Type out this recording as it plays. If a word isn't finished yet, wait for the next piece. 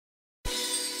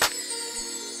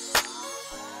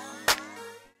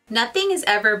Nothing is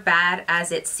ever bad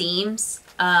as it seems.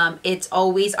 It's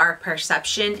always our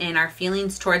perception and our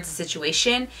feelings towards the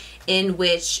situation in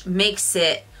which makes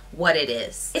it what it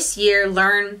is. This year,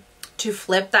 learn to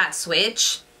flip that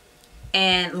switch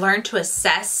and learn to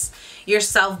assess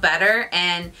yourself better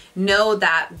and know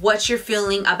that what you're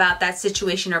feeling about that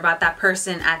situation or about that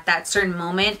person at that certain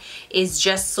moment is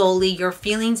just solely your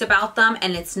feelings about them,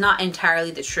 and it's not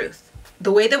entirely the truth.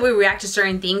 The way that we react to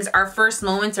certain things, our first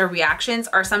moments or reactions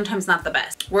are sometimes not the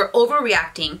best. We're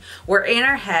overreacting, we're in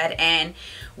our head, and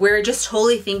we're just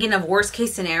totally thinking of worst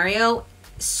case scenario.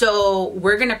 So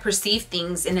we're gonna perceive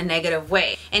things in a negative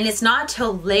way. And it's not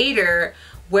till later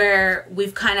where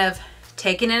we've kind of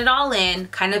taken it all in,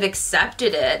 kind of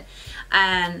accepted it,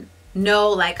 and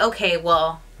know like, okay,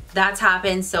 well, that's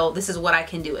happened, so this is what I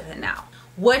can do with it now.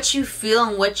 What you feel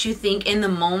and what you think in the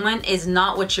moment is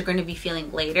not what you're going to be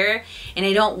feeling later. And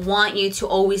I don't want you to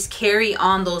always carry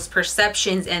on those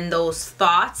perceptions and those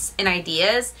thoughts and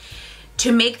ideas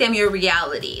to make them your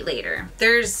reality later.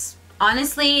 There's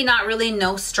honestly not really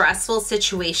no stressful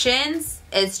situations.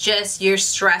 It's just your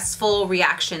stressful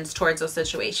reactions towards those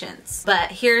situations.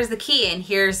 But here's the key, and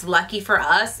here's lucky for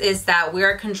us, is that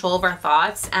we're in control of our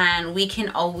thoughts and we can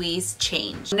always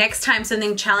change. Next time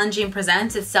something challenging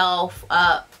presents itself,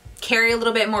 carry a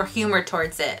little bit more humor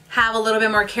towards it. Have a little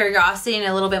bit more curiosity and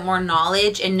a little bit more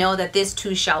knowledge, and know that this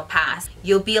too shall pass.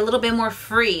 You'll be a little bit more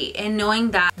free in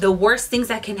knowing that the worst things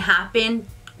that can happen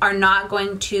are not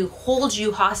going to hold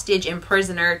you hostage and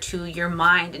prisoner to your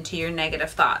mind and to your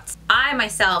negative thoughts. I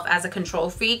myself, as a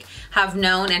control freak, have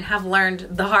known and have learned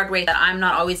the hard way that I'm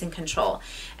not always in control.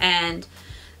 And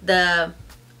the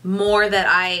more that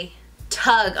I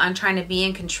tug on trying to be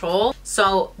in control,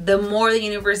 so the more the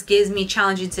universe gives me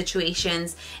challenging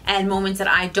situations and moments that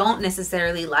I don't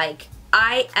necessarily like,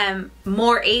 I am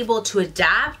more able to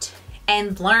adapt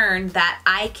and learn that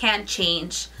I can't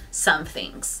change some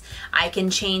things. I can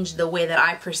change the way that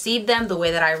I perceive them, the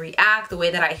way that I react, the way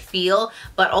that I feel,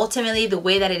 but ultimately the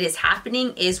way that it is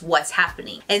happening is what's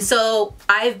happening. And so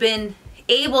I've been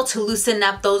able to loosen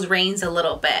up those reins a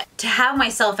little bit, to have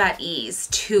myself at ease,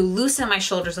 to loosen my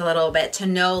shoulders a little bit, to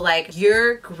know like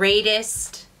your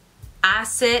greatest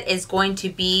asset is going to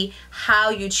be how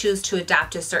you choose to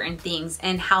adapt to certain things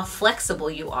and how flexible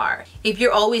you are. If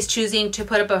you're always choosing to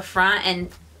put up a front and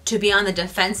to be on the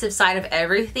defensive side of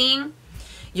everything,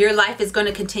 your life is going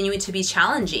to continue to be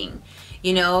challenging.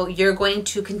 You know, you're going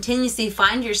to continuously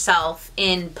find yourself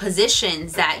in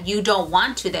positions that you don't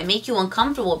want to, that make you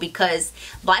uncomfortable, because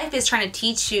life is trying to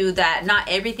teach you that not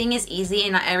everything is easy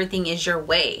and not everything is your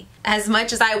way. As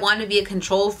much as I want to be a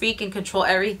control freak and control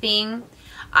everything,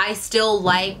 I still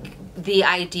like the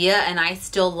idea and I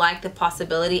still like the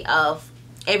possibility of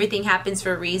everything happens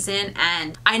for a reason,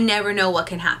 and I never know what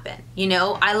can happen. You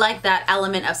know, I like that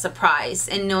element of surprise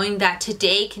and knowing that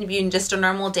today can be just a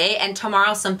normal day and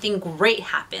tomorrow something great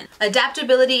happens.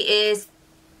 Adaptability is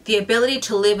the ability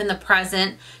to live in the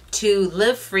present, to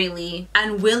live freely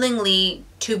and willingly,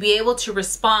 to be able to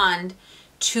respond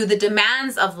to the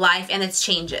demands of life and its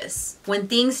changes. When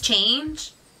things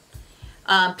change,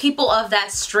 people of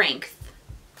that strength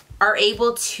are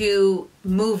able to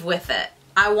move with it.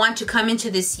 I want to come into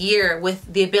this year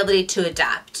with the ability to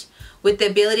adapt, with the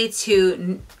ability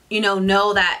to,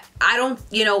 know that I don't,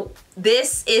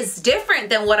 this is different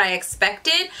than what I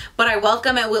expected, but I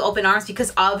welcome it with open arms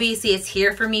because obviously it's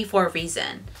here for me for a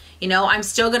reason. I'm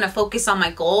still going to focus on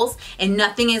my goals and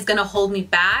nothing is going to hold me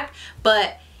back,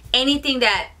 but anything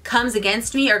that comes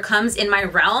against me or comes in my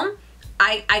realm,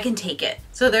 I can take it.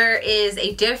 So there is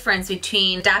a difference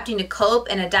between adapting to cope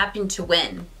and adapting to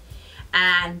win.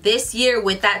 And this year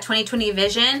with that 2020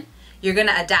 vision, you're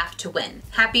gonna adapt to win.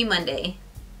 Happy Monday.